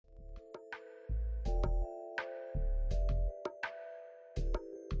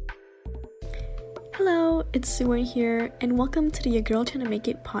Hello, it's Suwon here, and welcome to the Your Girl Trying to Make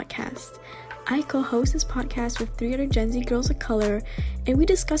It podcast. I co-host this podcast with 3 other Gen Z girls of color, and we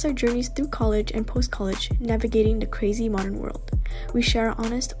discuss our journeys through college and post-college, navigating the crazy modern world. We share our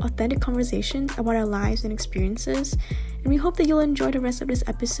honest, authentic conversations about our lives and experiences, and we hope that you'll enjoy the rest of this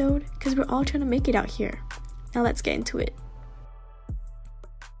episode, because we're all trying to make it out here. Now let's get into it.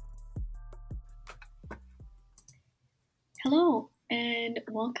 Hello, and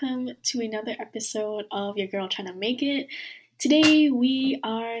welcome to another episode of Your Girl Trying to Make It. Today we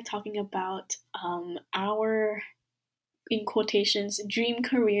are talking about our, in quotations, dream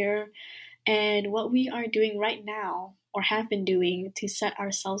career and what we are doing right now or have been doing to set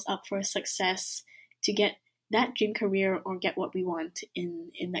ourselves up for success to get that dream career or get what we want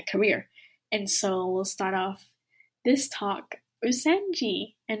in that career. And so we'll start off this talk with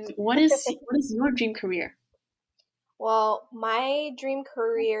Sanji. And what is your dream career? Well, my dream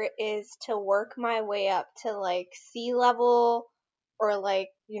career is to work my way up to like C-level or like,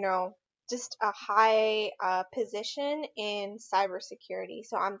 just a high position in cybersecurity.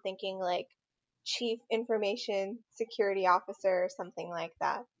 So I'm thinking like Chief Information Security Officer or something like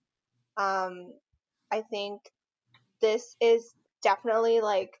that. I think this is definitely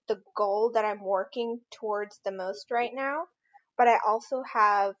like the goal that I'm working towards the most right now. But I also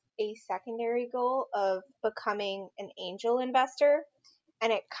have a secondary goal of becoming an angel investor.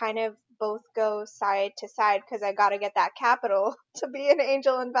 And it kind of both go side to side because I got to get that capital to be an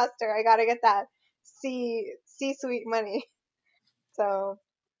angel investor. I got to get that C-suite money. So,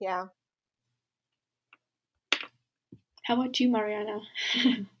 yeah. How about you, Mariana?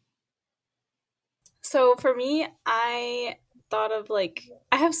 So for me, I thought of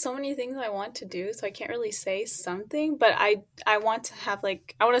I have so many things I want to do, so I can't really say something, but I want to have I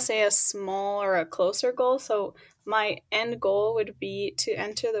want to say a small or a closer goal. So my end goal would be to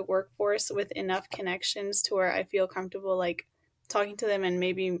enter the workforce with enough connections to where I feel comfortable talking to them and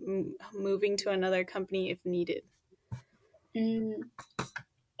maybe moving to another company if needed. Feeling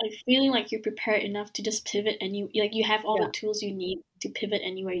like you're prepared enough to just pivot and you have all the tools you need to pivot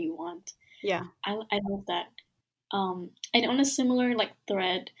anywhere you want. Yeah. I love that. And on a similar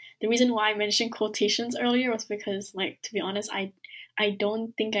thread, the reason why I mentioned quotations earlier was because to be honest, I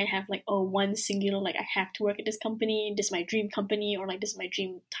don't think I have one singular I have to work at this company, this is my dream company, or this is my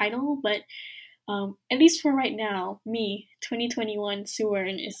dream title. But at least for right now, me, 2021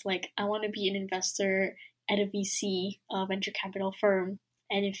 Suwon is I want to be an investor at a VC venture capital firm.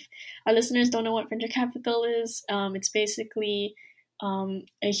 And if our listeners don't know what venture capital is, it's basically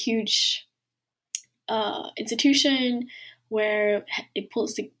a huge institution where it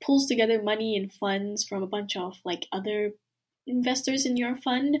pulls together money and funds from a bunch of other investors in your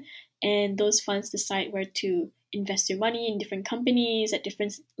fund, and those funds decide where to invest your money in different companies at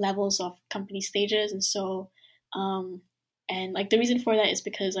different levels of company stages. And so and the reason for that is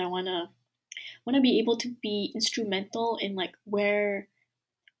because I want to be able to be instrumental in where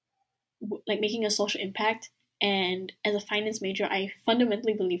making a social impact. And as a finance major, I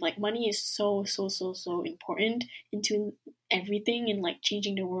fundamentally believe money is so important into everything and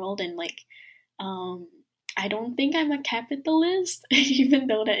changing the world. And I don't think I'm a capitalist, even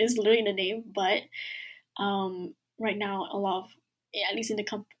though that is literally in the name. But right now, a lot of, at least in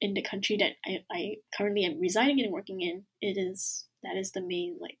the country that I currently am residing in and working in, that is the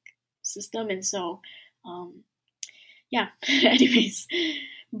main system. And so yeah. Anyways,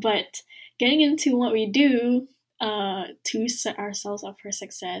 but getting into what we do to set ourselves up for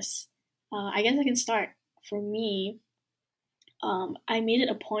success, I guess I can start. For me, I made it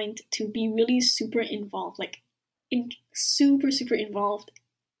a point to be really super involved, super involved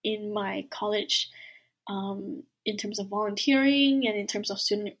in my college, in terms of volunteering and in terms of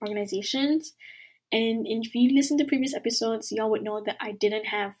student organizations. And if you listen to previous episodes, y'all would know that I didn't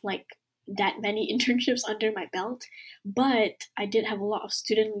have that many internships under my belt, but I did have a lot of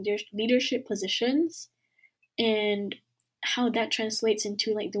student leadership positions. And how that translates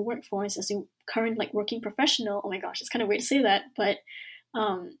into the workforce as a current working professional, oh my gosh, it's kind of weird to say that, but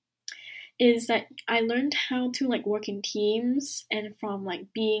is that I learned how to work in teams, and from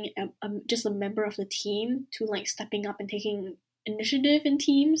being just a member of the team to stepping up and taking initiative in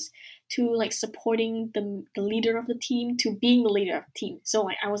teams to supporting the leader of the team to being the leader of the team. So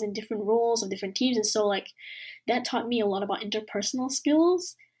I was in different roles of different teams, and so that taught me a lot about interpersonal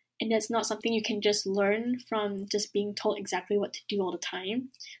skills. And that's not something you can just learn from just being told exactly what to do all the time.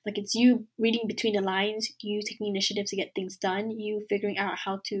 It's you reading between the lines, you taking initiative to get things done, you figuring out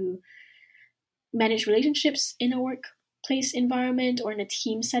how to manage relationships in a workplace environment or in a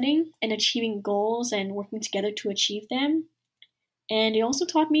team setting, and achieving goals and working together to achieve them. And it also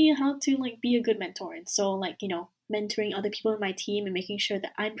taught me how to like be a good mentor. And so like, mentoring other people in my team and making sure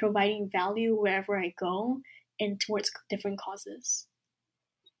that I'm providing value wherever I go and towards different causes.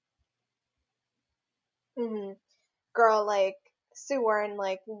 Mm-hmm. Girl, like, Sue Warren,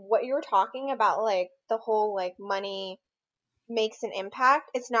 like, what you were talking about, like, the whole, like, money makes an impact.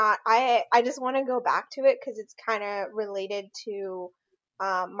 It's not, I just want to go back to it because it's kind of related to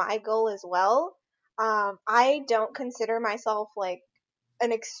my goal as well. I don't consider myself, like,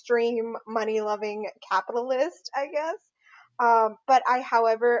 an extreme money loving capitalist, I guess. But I,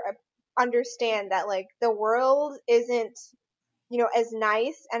 however, understand that, like, the world isn't, as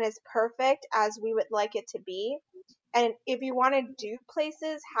nice and as perfect as we would like it to be. And if you want to do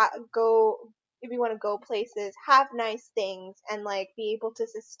places, go. If you want to go places, have nice things and like be able to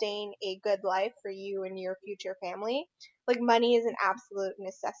sustain a good life for you and your future family. Like money is an absolute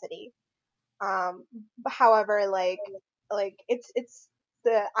necessity. Um, however, like it's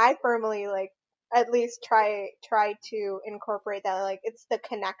the I firmly like at least try to incorporate that, like it's the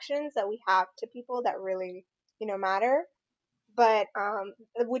connections that we have to people that really matter. But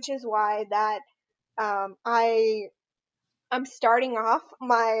which is why that I I'm starting off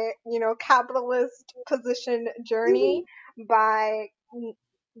my, capitalist position journey by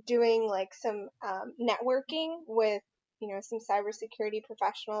doing like some networking with, some cybersecurity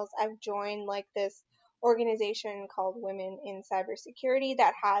professionals. I've joined like this organization called Women in Cybersecurity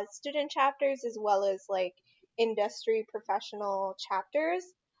that has student chapters as well as like industry professional chapters.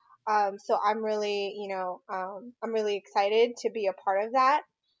 So I'm really excited to be a part of that.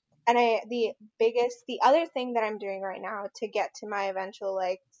 And the other thing that I'm doing right now to get to my eventual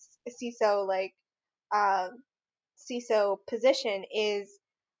like CISO um CISO position is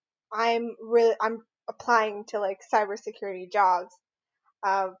I'm applying to like cybersecurity jobs.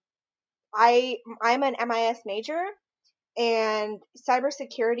 Uh, I'm an MIS major, and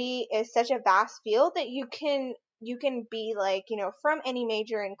cybersecurity is such a vast field that you can be like from any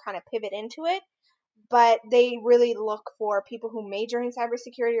major and kind of pivot into it, but they really look for people who major in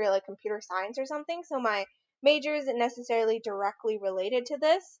cybersecurity or like computer science or something. So my major isn't necessarily directly related to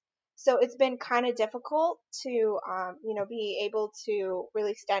this. So it's been kind of difficult to, be able to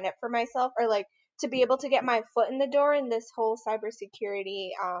really stand up for myself or like to be able to get my foot in the door in this whole cybersecurity,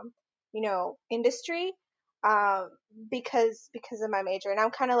 industry, um, because of my major. And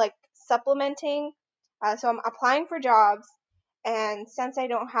I'm kind of like supplementing. So I'm applying for jobs, and since I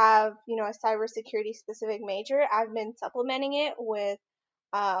don't have, a cybersecurity specific major, I've been supplementing it with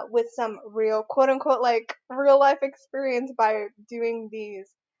some real quote unquote like real life experience by doing these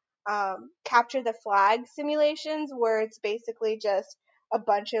capture the flag simulations where it's basically just a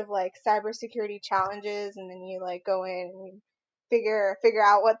bunch of like cybersecurity challenges, and then you like go in and you figure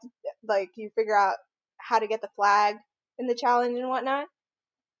out you figure out how to get the flag in the challenge and whatnot.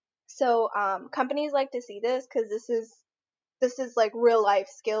 So companies like to see this because this is like real life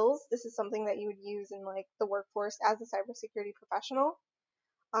skills. This is something that you would use in like the workforce as a cybersecurity professional.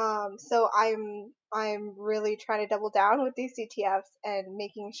 So I'm really trying to double down with these CTFs and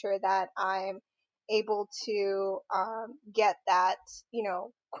making sure that I'm able to get that,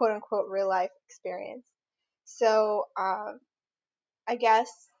 quote unquote real life experience. So I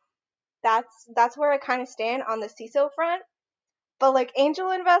guess that's where I kind of stand on the CISO front. But like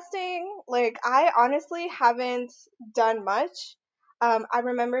angel investing, like I honestly haven't done much. I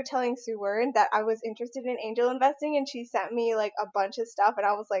remember telling Sue Wern that I was interested in angel investing, and she sent me like a bunch of stuff, and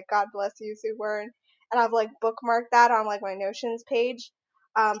I was like, God bless you, Sue Wern. And I've like bookmarked that on like my Notions page.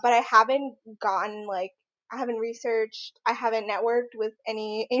 But I haven't researched, I haven't networked with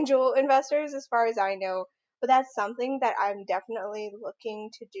any angel investors as far as I know. But that's something that I'm definitely looking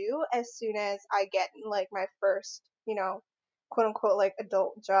to do as soon as I get like my first, quote unquote like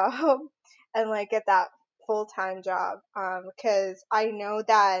adult job and like get that full-time job, because I know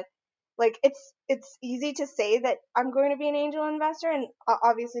that like it's easy to say that I'm going to be an angel investor, and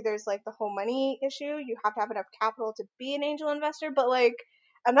obviously there's like the whole money issue. You have to have enough capital to be an angel investor, but like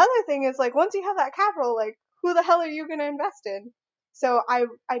another thing is like once you have that capital, like who the hell are you going to invest in? So I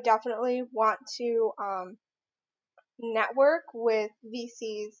definitely want to network with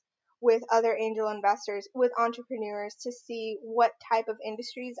VCs, with other angel investors, with entrepreneurs to see what type of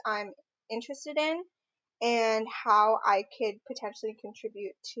industries I'm interested in and how I could potentially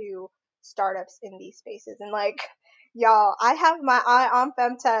contribute to startups in these spaces. And like, y'all, I have my eye on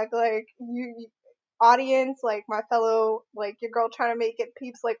femtech. Like, audience, like my fellow, like your girl trying to make it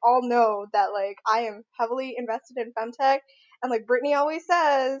peeps, like all know that like I am heavily invested in femtech. And like Brittany always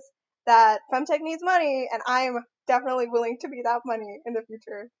says that femtech needs money, and I am definitely willing to be that money in the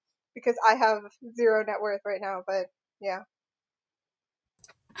future because I have zero net worth right now. But yeah.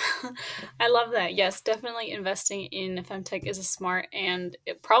 I love that. Yes, definitely investing in femtech is a smart and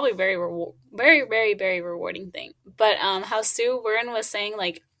probably very, very, very rewarding thing. But how Sue Warren was saying,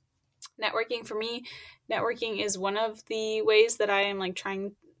 like, networking for me, networking is one of the ways that I am like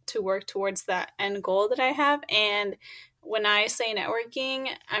trying to work towards that end goal that I have. And when I say networking,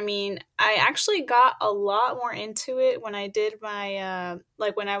 I mean, I actually got a lot more into it when I did my,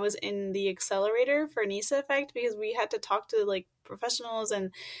 like when I was in the accelerator for NISA Effect, because we had to talk to like professionals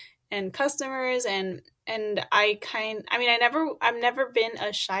and customers and I've never been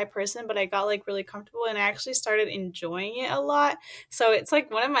a shy person, but I got like really comfortable and I actually started enjoying it a lot. So it's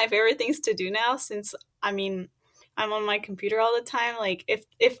like one of my favorite things to do now, since I mean I'm on my computer all the time. Like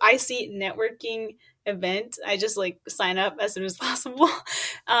if I see networking event, I just like sign up as soon as possible.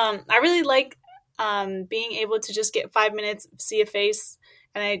 I really like being able to just get 5 minutes, see a face,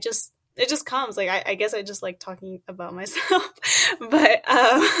 and it just comes. Like I guess I just like talking about myself, but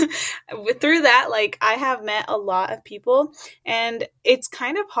through that, like I have met a lot of people, and it's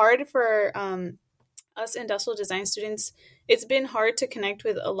kind of hard for us industrial design students. It's been hard to connect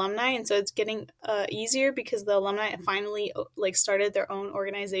with alumni, and so it's getting easier because the alumni finally like started their own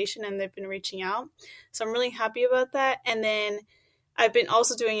organization and they've been reaching out. So I'm really happy about that. And then I've been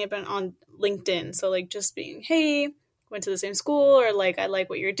also doing it on LinkedIn. So like just being, hey, went to the same school, or like I like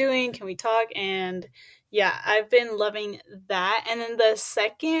what you're doing, can we talk? And yeah, I've been loving that. And then the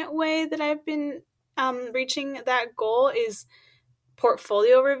second way that I've been reaching that goal is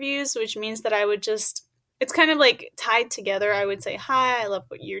portfolio reviews, which means that I would just, it's kind of like tied together. I would say, hi, I love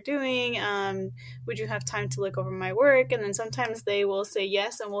what you're doing. Would you have time to look over my work? And then sometimes they will say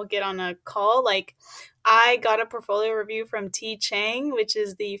yes, and we'll get on a call. Like I got a portfolio review from T Chang, which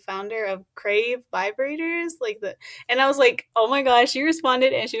is the founder of Crave vibrators. And I was like, oh my gosh, she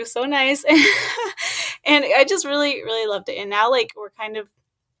responded and she was so nice. And I just really, really loved it. And now like we're kind of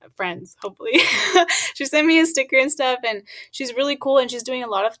friends, hopefully. She sent me a sticker and stuff, and she's really cool, and she's doing a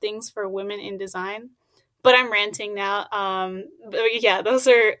lot of things for women in design. But I'm ranting now. But yeah, those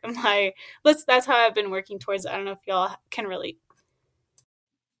are that's how I've been working towards it. I don't know if y'all can relate.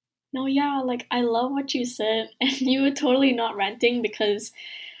 No, yeah, like I love what you said, and you were totally not ranting because,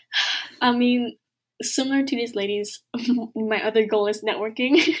 I mean, similar to these ladies, my other goal is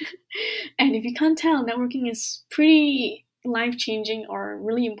networking. And if you can't tell, networking is pretty life changing or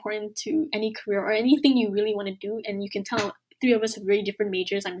really important to any career or anything you really want to do. And you can tell three of us have very different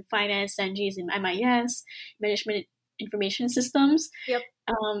majors. I'm in finance, Sanji is in MIS, management information systems. Yep.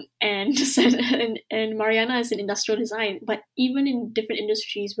 And Mariana is in industrial design. But even in different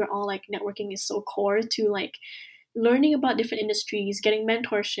industries, we're all like networking is so core to like learning about different industries, getting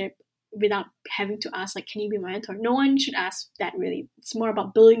mentorship without having to ask like, can you be my mentor? No one should ask that really. It's more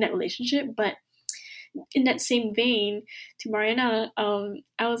about building that relationship. But in that same vein, to Mariana,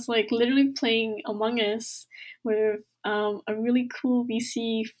 I was like literally playing Among Us with a really cool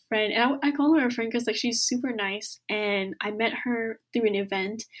VC friend. And I call her a friend because like she's super nice. And I met her through an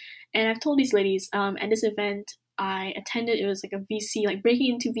event. And I've told these ladies, at this event I attended, it was like a VC, like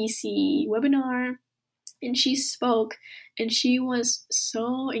breaking into VC webinar. And she spoke, and she was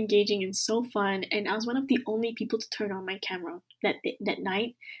so engaging and so fun. And I was one of the only people to turn on my camera that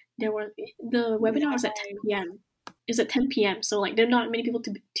night. The webinar was at 10 p.m. It was at 10 p.m. So like there are not many people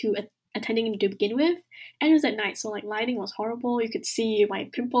to attending to begin with, and it was at night. So like lighting was horrible. You could see my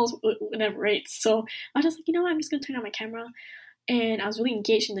pimples, whatever. Right. So I was just like, I'm just gonna turn on my camera, and I was really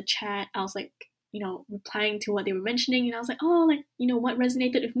engaged in the chat. I was like, replying to what they were mentioning, and I was like, oh, like, what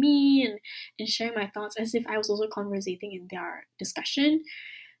resonated with me, and sharing my thoughts as if I was also conversating in their discussion.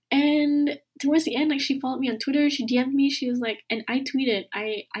 And towards the end, like, she followed me on Twitter, she DM'd me, she was like, and I tweeted,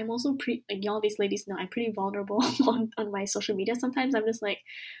 I'm also like, y'all, these ladies know I'm pretty vulnerable on my social media. Sometimes I'm just like,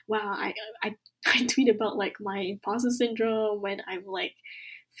 wow, I tweet about like my imposter syndrome when I'm like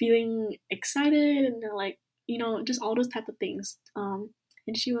feeling excited and like, just all those type of things.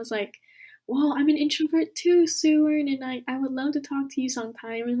 And she was like, well, I'm an introvert too, Sue, and I would love to talk to you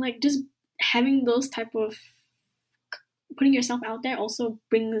sometime. And like just having those type of putting yourself out there also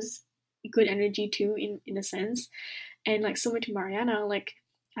brings good energy too, in a sense. And like similar to Mariana, like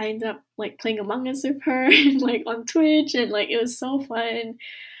I ended up like playing Among Us with her like on Twitch, and like it was so fun.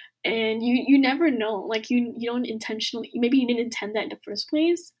 And you never know, like you don't intentionally, maybe you didn't intend that in the first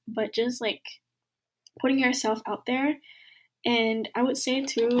place, but just like putting yourself out there. And I would say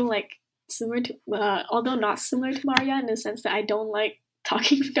too, like similar to although not similar to Maria in the sense that I don't like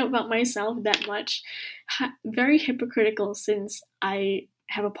talking about myself that much, very hypocritical, since I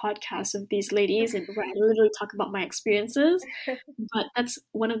have a podcast of these ladies and where I literally talk about my experiences. But that's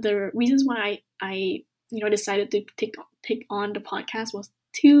one of the reasons why I decided to take on the podcast, was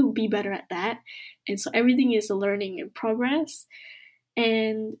to be better at that. And so everything is a learning in progress.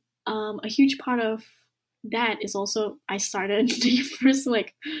 And a huge part of that is also I started the first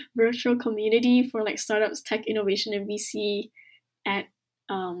like virtual community for like startups, tech innovation, and VC at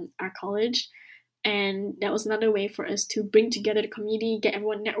our college. And that was another way for us to bring together the community, get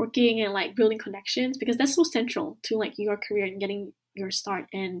everyone networking and like building connections, because that's so central to like your career and getting your start.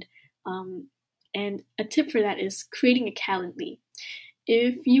 And a tip for that is creating a Calendly.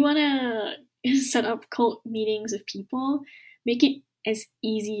 If you want to set up cold meetings with people, make it as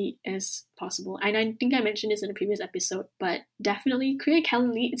easy as possible. And I think I mentioned this in a previous episode, but definitely create a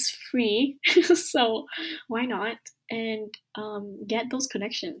Calendly. It's free, so why not? And get those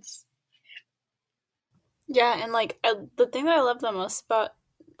connections. Yeah, and like the thing that I love the most about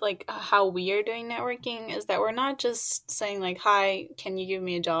like how we are doing networking is that we're not just saying like, "Hi, can you give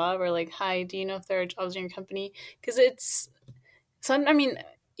me a job?" or like, "Hi, do you know if there are jobs in your company?" Because it's some. I mean,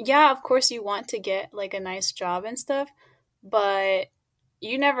 yeah, of course you want to get like a nice job and stuff, but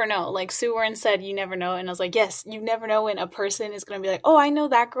you never know. Like Sue Warren said, you never know, and I was like, yes, you never know when a person is gonna be like, "Oh, I know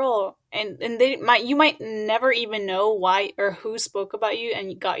that girl," and you might never even know why or who spoke about you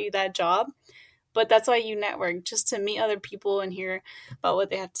and got you that job. But that's why you network, just to meet other people and hear about what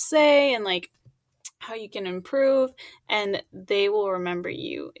they have to say and like how you can improve. And they will remember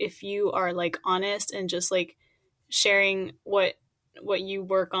you if you are like honest and just like sharing what you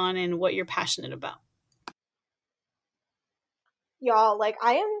work on and what you're passionate about. Y'all, like,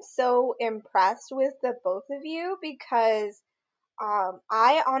 I am so impressed with the both of you because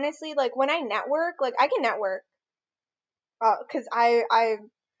I honestly, like, when I network, like, I can network because I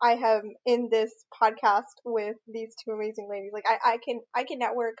have in this podcast with these two amazing ladies. Like I can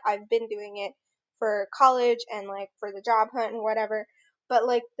network. I've been doing it for college and like for the job hunt and whatever. But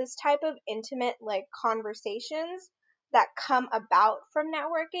like this type of intimate like conversations that come about from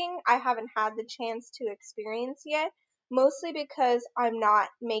networking, I haven't had the chance to experience yet. Mostly because I'm not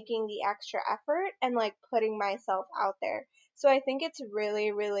making the extra effort and like putting myself out there. So I think it's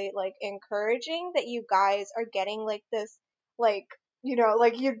really, really like encouraging that you guys are getting like this like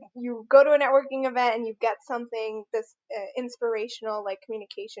like you go to a networking event and you get something this inspirational like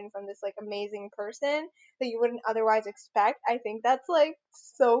communication from this like amazing person that you wouldn't otherwise expect. I think that's like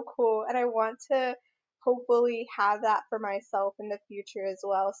so cool, and I want to hopefully have that for myself in the future as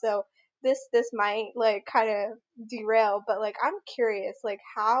well. So this might like kind of derail, but like I'm curious, like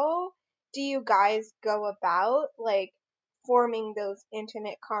how do you guys go about like forming those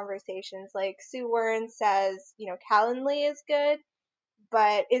intimate conversations? Like Sue Warren says, Calendly is good,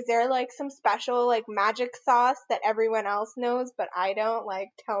 but is there like some special like magic sauce that everyone else knows but I don't? Like,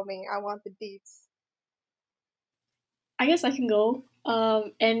 tell me, I want the deets. I guess I can go.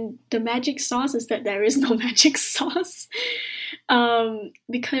 And the magic sauce is that there is no magic sauce.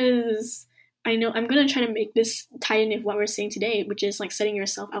 Because I know I'm gonna try to make this tie in with what we're saying today, which is like setting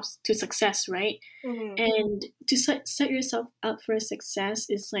yourself up to success, right? Mm-hmm. And to set yourself up for success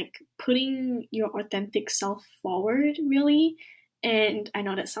is like putting your authentic self forward, really. And I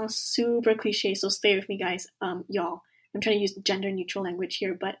know that sounds super cliche, so stay with me, guys. Y'all. I'm trying to use gender neutral language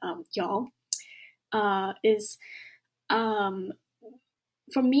here, but y'all is um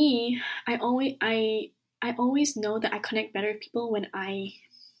for me. I always know that I connect better with people when I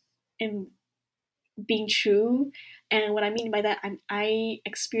am being true. And what I mean by that, I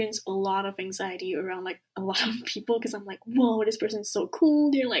experience a lot of anxiety around like a lot of people because I'm like, whoa, this person's so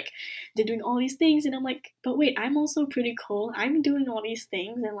cool. They're doing all these things, and I'm like, but wait, I'm also pretty cool. I'm doing all these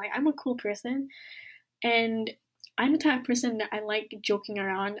things, and like I'm a cool person. And I'm the type of person that I like joking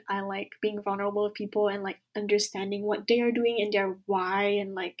around. I like being vulnerable with people and like understanding what they are doing and their why,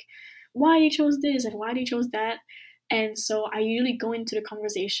 and like why they chose this and why they chose that. And so I usually go into the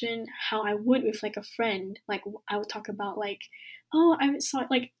conversation how I would with like a friend. Like I would talk about like, oh, I saw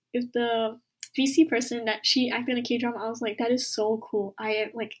like if the VC person that she acted in a K drama, I was like, that is so cool. I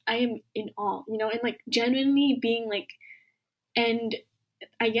am in awe, and like genuinely being like, and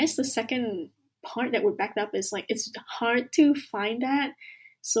I guess the second part that would back up is like it's hard to find that.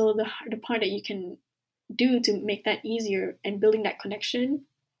 So the part that you can do to make that easier and building that connection,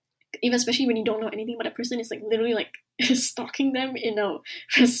 even especially when you don't know anything about that person, is like literally like stalking them in a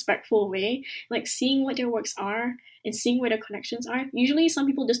respectful way, like seeing what their works are and seeing where their connections are. Usually, some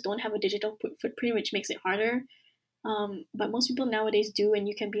people just don't have a digital footprint, which makes it harder. But most people nowadays do, and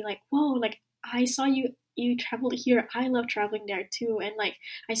you can be like, whoa, like I saw you traveled here. I love traveling there too, and like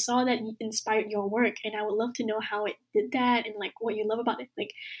I saw that inspired your work, and I would love to know how it did that and like what you love about it.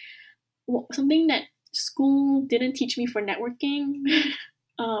 Like something that school didn't teach me for networking,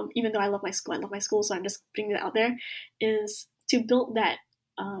 even though I love my school, so I'm just putting it out there, is to build that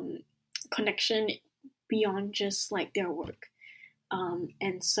connection beyond just like their work.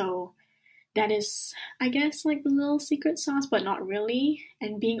 And so that is, I guess, like the little secret sauce, but not really,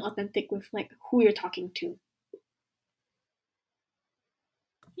 and being authentic with like who you're talking to.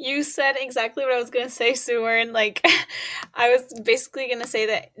 You said exactly what I was going to say, Suwern. Like, I was basically going to say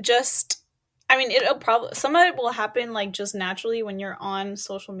that just, I mean, it'll probably, some of it will happen like just naturally when you're on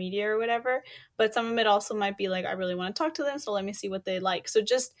social media or whatever, but some of it also might be like, I really want to talk to them, so let me see what they like. So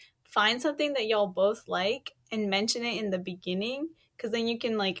just find something that y'all both like and mention it in the beginning, because then you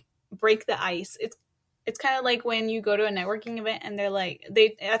can like break the ice. It's kind of like when you go to a networking event and they're like,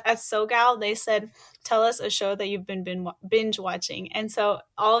 they at SoGal, they said, tell us a show that you've been binge watching. And so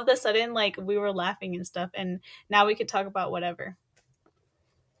all of a sudden, like, we were laughing and stuff, and now we could talk about whatever.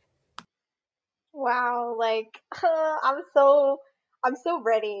 Wow, like I'm so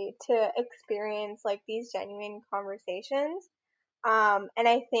ready to experience like these genuine conversations. And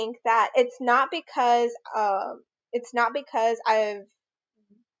I think that it's not because I've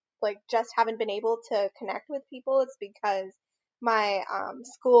like just haven't been able to connect with people. It's because my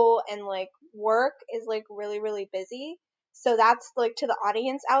school and like work is like really really busy. So that's like to the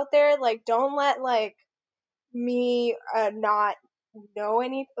audience out there, like don't let like me not know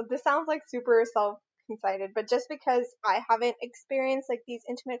any. This sounds like super self-conceited, but just because I haven't experienced like these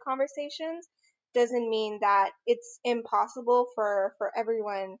intimate conversations doesn't mean that it's impossible for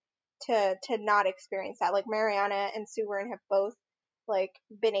everyone to not experience that. Like Mariana and Suwern have both like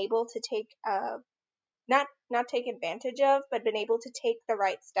been able to take not take advantage of, but been able to take the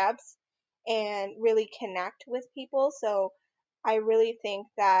right steps and really connect with people. So I really think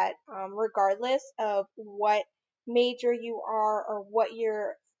that regardless of what major you are or what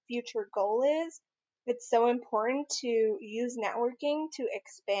your future goal is, it's so important to use networking to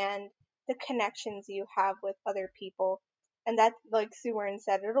expand the connections you have with other people. And that, like Suwern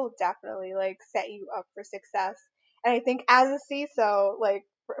said, it'll definitely like set you up for success. And I think as a CISO, like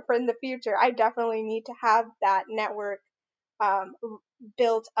for in the future, I definitely need to have that network um,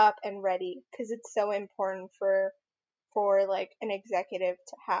 built up and ready because it's so important for like an executive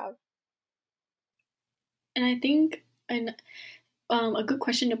to have. And I think a good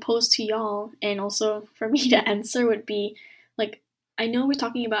question to pose to y'all, and also for me to answer, would be like, I know we're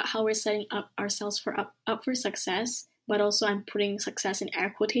talking about how we're setting up ourselves for up for success, but also I'm putting success in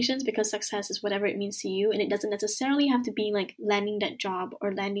air quotations because success is whatever it means to you, and it doesn't necessarily have to be like landing that job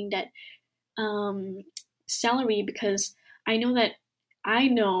or landing that um, salary. Because I know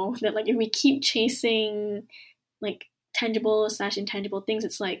that like if we keep chasing like tangible slash intangible things,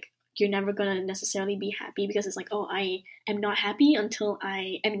 it's like you're never gonna necessarily be happy because it's like, oh, I am not happy until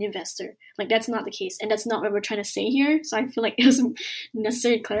I am an investor. Like that's not the case, and that's not what we're trying to say here. So I feel like it was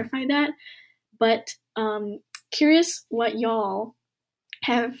necessary to clarify that. But curious what y'all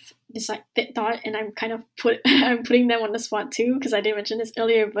have decided thought, and I'm kind of I'm putting them on the spot too because I didn't mention this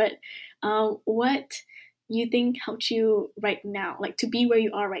earlier. But what you think helped you right now, like to be where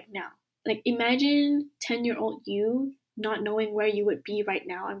you are right now? Like imagine 10-year-old you not knowing where you would be right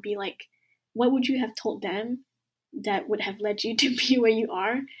now, and be like, what would you have told them that would have led you to be where you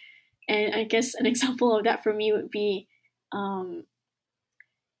are? And I guess an example of that for me would be um,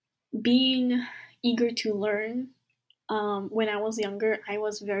 being eager to learn. When I was younger, I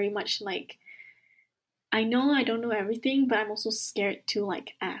was very much like, I know I don't know everything, but I'm also scared to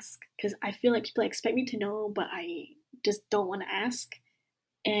like ask because I feel like people expect me to know, but I just don't want to ask.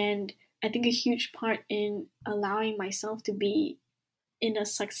 And I think a huge part in allowing myself to be in a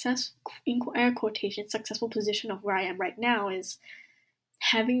success, in air quotation, successful position of where I am right now is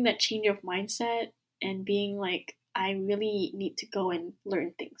having that change of mindset and being like, I really need to go and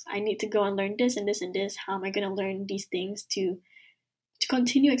learn things. I need to go and learn this and this and this. How am I going to learn these things to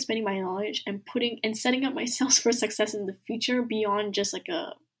continue expanding my knowledge and putting and setting up myself for success in the future beyond just like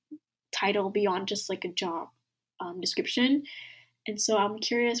a title, beyond just like a job description. And so I'm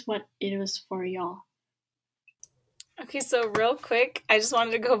curious what it was for y'all. Okay, so real quick, I just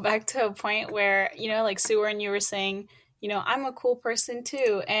wanted to go back to a point where, like Suwern, you were saying, I'm a cool person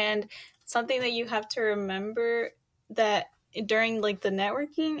too. And something that you have to remember that during like the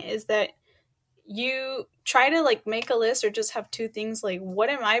networking is that you try to like make a list or just have two things like, what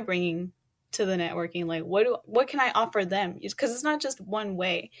am I bringing to the networking? Like, what can I offer them? Because it's not just one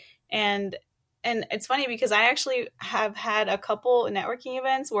way. And it's funny because I actually have had a couple networking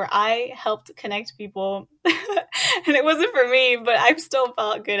events where I helped connect people and it wasn't for me, but I still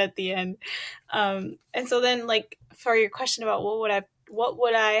felt good at the end. And so then like for your question about what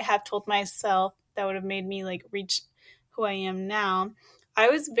would I have told myself that would have made me like reach who I am now, I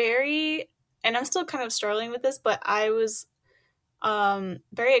was very, and I'm still kind of struggling with this, but I was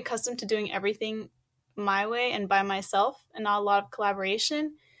very accustomed to doing everything my way and by myself and not a lot of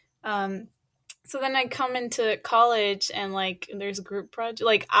collaboration. So then I come into college and like there's a group project.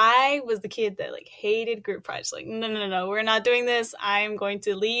 Like I was the kid that like hated group projects. Like no, we're not doing this. I'm going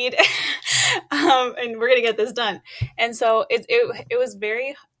to lead, and we're gonna get this done. And so it was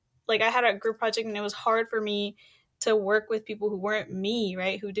very like I had a group project and it was hard for me to work with people who weren't me,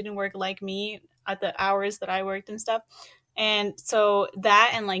 right? Who didn't work like me at the hours that I worked and stuff. And so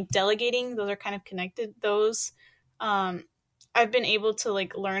that and like delegating, those are kind of connected. Those I've been able to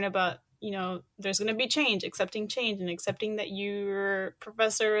like learn about, there's going to be accepting change and accepting that your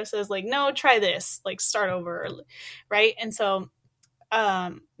professor says like, no, try this, like start over, right? And so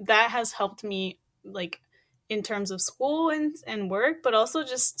that has helped me like in terms of school and work, but also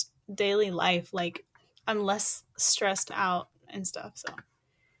just daily life. Like I'm less stressed out and stuff. So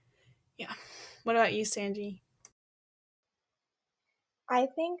yeah. What about you, Sanji? I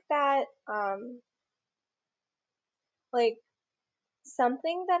think that like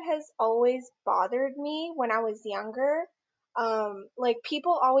something that has always bothered me when I was younger, like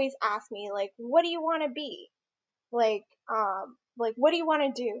people always ask me like, what do you want to be? Like what do you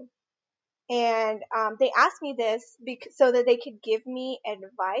want to do? And they asked me this so that they could give me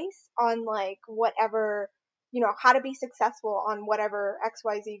advice on like whatever, how to be successful on whatever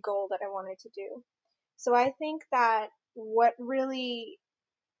XYZ goal that I wanted to do. So I think that what really,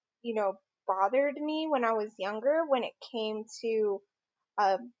 you know, bothered me when I was younger when it came to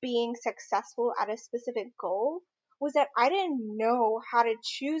being successful at a specific goal was that I didn't know how to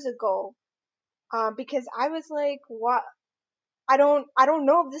choose a goal, because I was like, what? I don't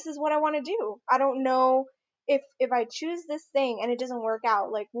know if this is what I want to do. I don't know if I choose this thing and it doesn't work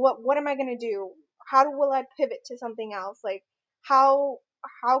out, like what am I going to do? Will I pivot to something else? Like how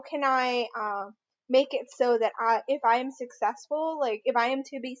how can I make it so that if I am successful, like if I am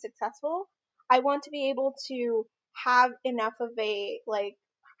to be successful, I want to be able to have enough of a like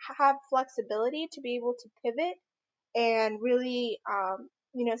have flexibility to be able to pivot and really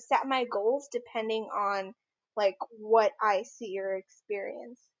set my goals depending on like what I see or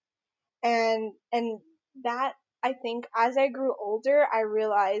experience. And that, I think, as I grew older, I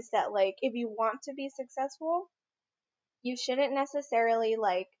realized that like if you want to be successful, you shouldn't necessarily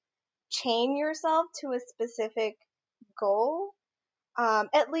like chain yourself to a specific goal.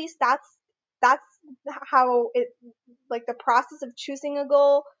 At least that's how it, like the process of choosing a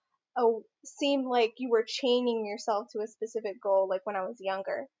goal seemed like you were chaining yourself to a specific goal, like when I was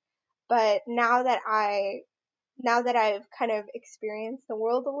younger. But now that I've kind of experienced the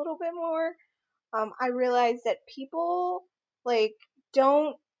world a little bit more, I realize that people like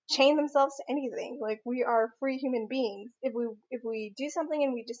don't chain themselves to anything. Like we are free human beings. If we do something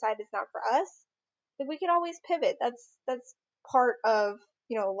and we decide it's not for us, like we can always pivot. That's part of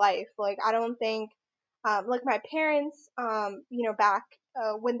life. Like I don't think like my parents back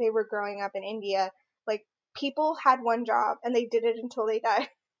when they were growing up in India, like people had one job and they did it until they died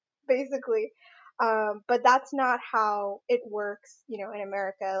basically. But that's not how it works, in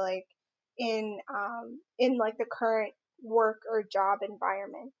America, like in like the current work or job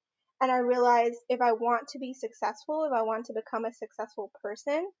environment. And I realized if I want to be successful, if I want to become a successful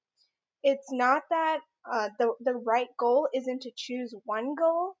person, it's not that the right goal isn't to choose one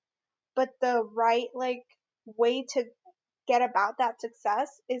goal, but the right like way to get about that success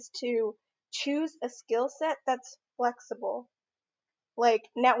is to choose a skill set that's flexible, like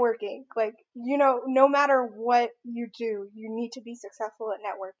networking. Like no matter what you do, you need to be successful at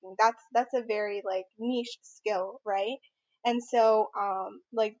networking. That's a very like niche skill, right? And so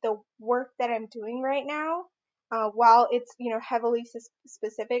like the work that I'm doing right now, while it's heavily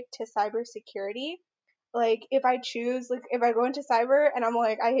specific to cybersecurity, like if I choose, like if I go into cyber and I'm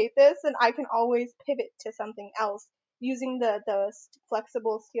like I hate this, then I can always pivot to something else using the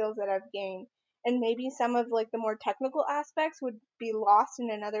flexible skills that I've gained. And maybe some of like the more technical aspects would be lost in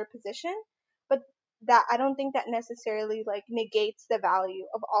another position, but that, I don't think that necessarily like negates the value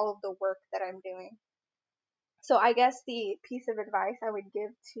of all of the work that I'm doing. So I guess the piece of advice I would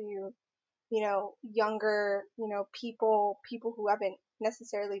give to younger people who haven't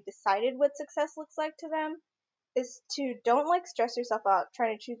necessarily decided what success looks like to them is to don't like stress yourself out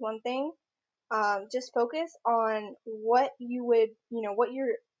trying to choose one thing. Just focus on what you would, what your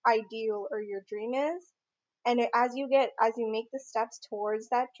ideal or your dream is. And as you make the steps towards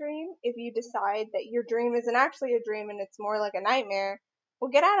that dream, if you decide that your dream isn't actually a dream and it's more like a nightmare, well,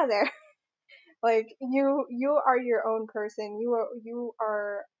 get out of there. Like you are your own person. You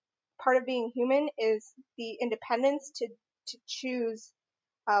are part of being human is the independence to choose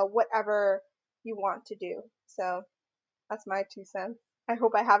whatever you want to do. So That's my 2 cents. I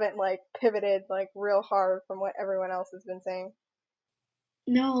hope I haven't like pivoted like real hard from what everyone else has been saying.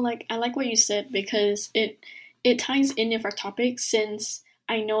 No, like I like what you said because it ties in with our topic since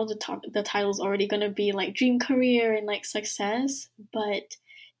I know the title's already gonna be like dream career and like success, but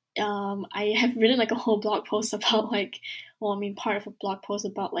I have written like a whole blog post about like, well, I mean, part of a blog post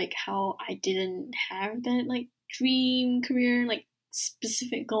about like how I didn't have that like dream career, like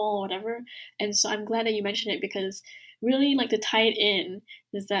specific goal or whatever. And so I'm glad that you mentioned it because really like to tie it in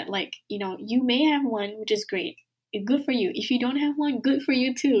is that like, you may have one, which is great. Good for you. If you don't have one, good for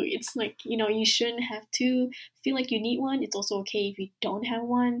you too. It's like, you shouldn't have to feel like you need one. It's also okay if you don't have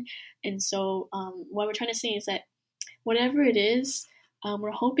one. And so what we're trying to say is that whatever it is,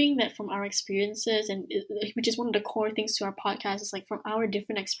 we're hoping that from our experiences, which is one of the core things to our podcast, is like from our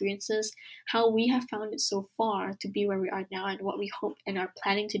different experiences, how we have found it so far to be where we are now, and what we hope and are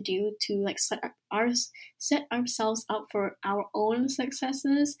planning to do to like set ourselves up for our own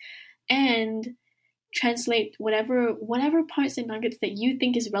successes, and translate whatever parts and nuggets that you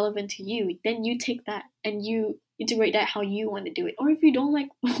think is relevant to you. Then you take that and you integrate that how you want to do it. Or if you don't like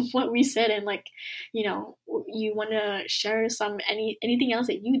what we said and like you want to share anything else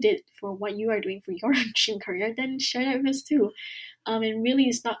that you did for what you are doing for your dream career, then share that with us too. And really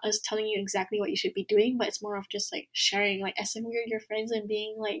it's not us telling you exactly what you should be doing, but it's more of just like sharing, like as if we're your friends and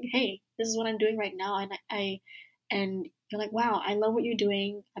being like, hey, this is what I'm doing right now, and you're like, wow, I love what you're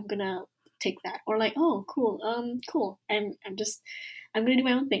doing, I'm gonna take that. Or like, oh, cool, I'm gonna do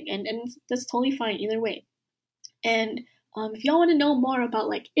my own thing, and that's totally fine either way. And if y'all want to know more about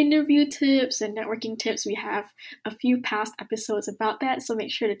like interview tips and networking tips, we have a few past episodes about that, so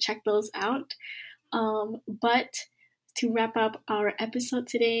make sure to check those out. But to wrap up our episode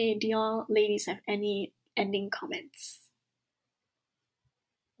today, do y'all ladies have any ending comments?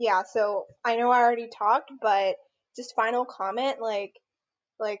 Yeah, so I know I already talked, but just final comment, like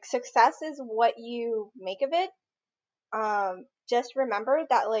success is what you make of it. Just remember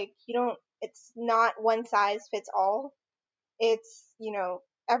that like it's not one size fits all. It's,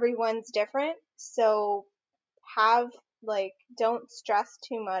 everyone's different. So don't stress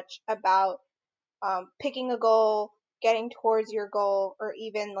too much about picking a goal, getting towards your goal, or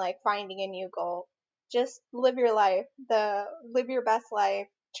even like finding a new goal. Just live your life, live your best life.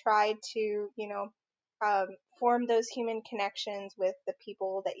 Try to, um, form those human connections with the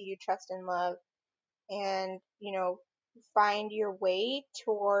people that you trust and love, and, find your way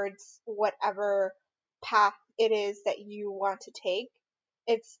towards whatever path it is that you want to take.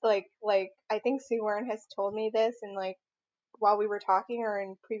 It's like I think Sue Warren has told me this, and like while we were talking or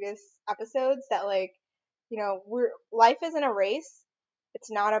in previous episodes, that like, life isn't a race. It's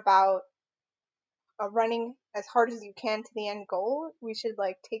not about running as hard as you can to the end goal. We should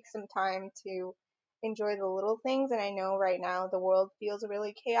like take some time to enjoy the little things. And I know right now the world feels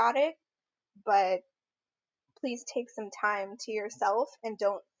really chaotic, but please take some time to yourself and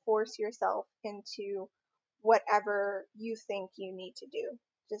don't force yourself into whatever you think you need to do.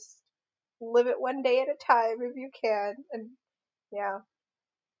 Just live it one day at a time if you can. And yeah.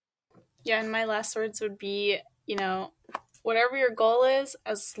 Yeah, and my last words would be, whatever your goal is,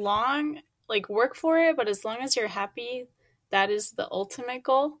 work for it, but as long as you're happy, that is the ultimate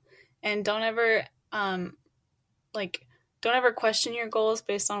goal. And don't ever question your goals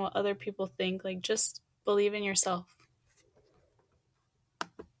based on what other people think. Like, just believe in yourself.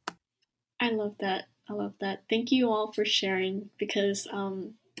 I love that. Thank you all for sharing because,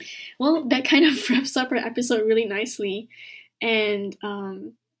 well, that kind of wraps up our episode really nicely. And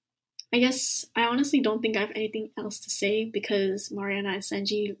I guess I honestly don't think I have anything else to say because Mariana and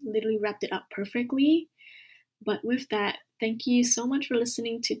Sanji literally wrapped it up perfectly. But with that, thank you so much for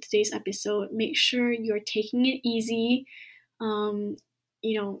listening to today's episode. Make sure you're taking it easy. Um,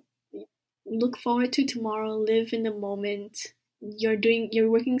 look forward to tomorrow. Live in the moment. You're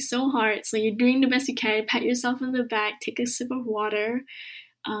working so hard, so you're doing the best you can. Pat yourself on the back. Take a sip of water.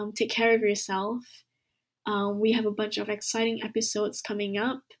 Take care of yourself. We have a bunch of exciting episodes coming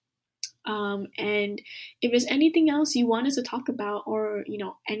up. And if there's anything else you want us to talk about, or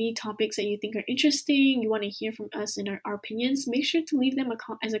any topics that you think are interesting, you want to hear from us and our opinions, make sure to leave them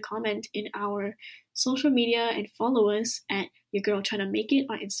as a comment in our social media and follow us at Your Girl Trying to Make It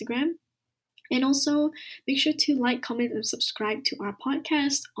on Instagram. And also make sure to like, comment, and subscribe to our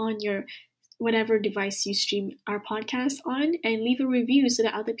podcast on your whatever device you stream our podcast on, and leave a review so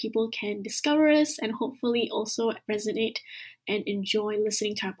that other people can discover us and hopefully also resonate and enjoy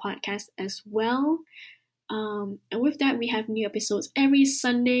listening to our podcast as well. And with that, we have new episodes every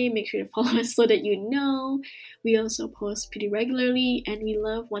Sunday. Make sure to follow us so that you know. We also post pretty regularly, and we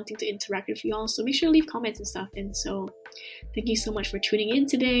love wanting to interact with you all. So make sure to leave comments and stuff. And so thank you so much for tuning in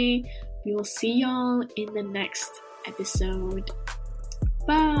today. We will see y'all in the next episode.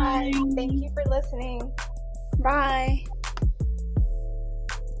 Bye. Thank you for listening. Bye.